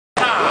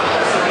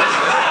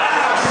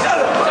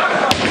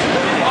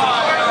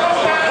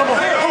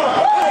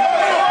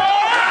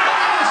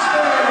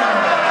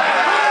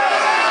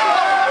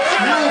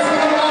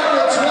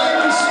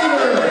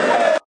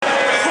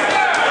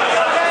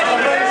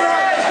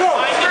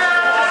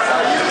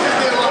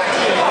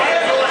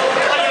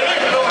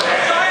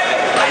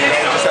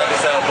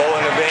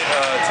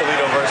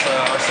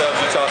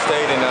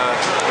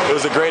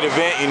a great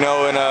event, you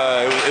know, and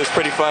it was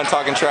pretty fun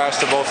talking trash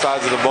to both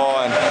sides of the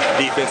ball and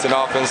defense and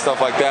offense,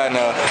 stuff like that. And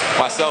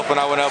myself, when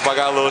I went up, I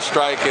got a little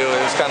strike. It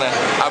was kind of,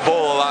 I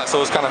bowl a lot,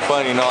 so it was kind of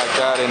fun, you know, like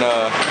that. And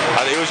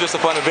it was just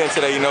a fun event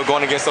today, you know,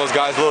 going against those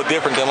guys, a little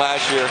different than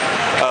last year.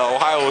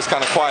 Ohio was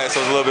kind of quiet, so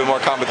it was a little bit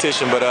more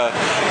competition. But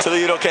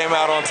Toledo came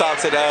out on top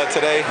today.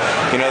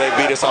 You know, they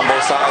beat us on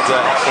both sides,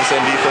 offense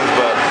and defense.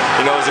 But,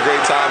 you know, it was a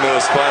great time. It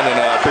was fun, and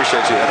I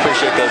appreciate you. I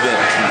appreciate the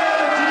event.